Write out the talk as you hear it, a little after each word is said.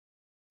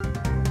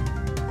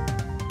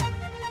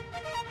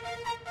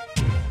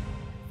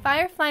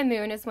Firefly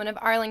Moon is one of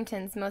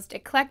Arlington's most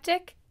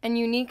eclectic and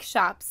unique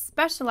shops,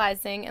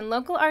 specializing in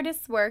local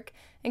artists' work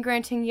and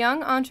granting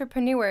young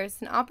entrepreneurs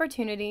an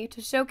opportunity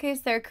to showcase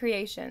their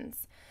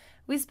creations.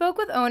 We spoke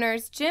with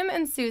owners Jim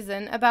and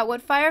Susan about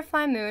what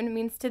Firefly Moon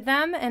means to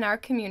them and our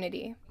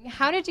community.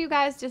 How did you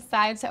guys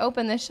decide to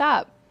open this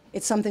shop?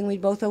 It's something we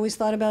both always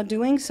thought about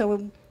doing,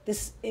 so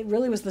it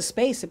really was the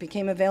space. It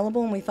became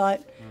available, and we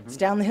thought, it's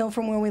down the hill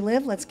from where we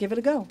live, let's give it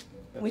a go.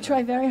 We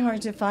try very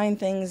hard to find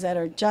things that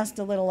are just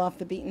a little off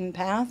the beaten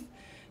path,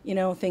 you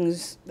know,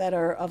 things that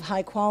are of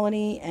high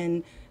quality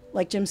and,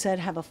 like Jim said,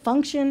 have a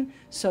function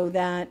so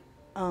that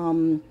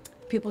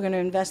people are going to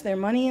invest their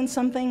money in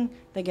something,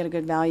 they get a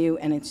good value,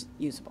 and it's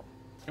usable.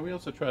 And we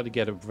also try to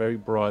get a very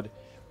broad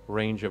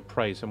range of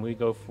price, and we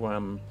go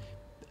from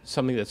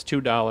something that's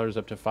 $2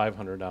 up to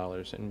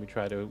 $500, and we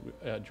try to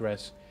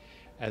address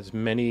as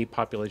many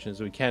populations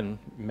as we can,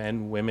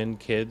 men, women,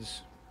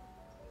 kids,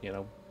 you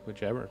know,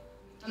 whichever.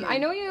 I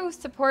know you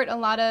support a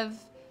lot of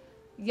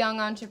young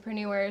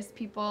entrepreneurs,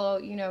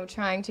 people, you know,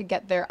 trying to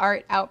get their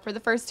art out for the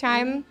first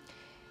time.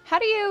 How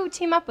do you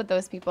team up with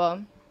those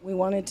people? We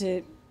wanted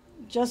to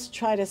just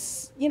try to,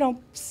 you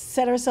know,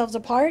 set ourselves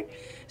apart.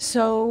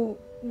 So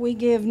we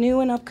give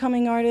new and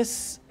upcoming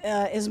artists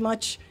as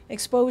much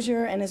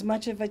exposure and as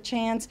much of a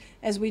chance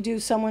as we do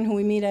someone who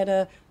we meet at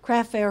a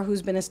craft fair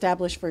who's been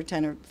established for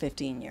 10 or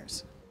 15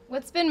 years.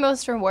 What's been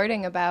most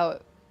rewarding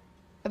about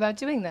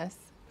doing this?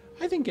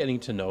 I think getting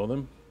to know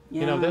them.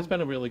 Yeah. You know, that's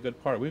been a really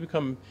good part. We've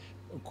become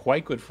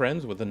quite good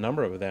friends with a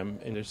number of them,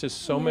 and there's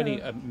just so many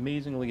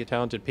amazingly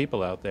talented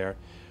people out there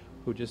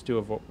who just do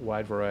a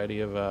wide variety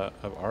of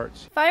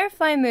arts.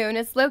 Firefly Moon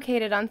is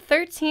located on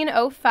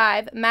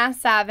 1305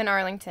 Mass Ave in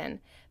Arlington.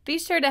 Be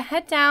sure to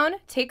head down,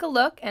 take a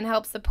look, and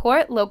help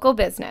support local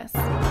business.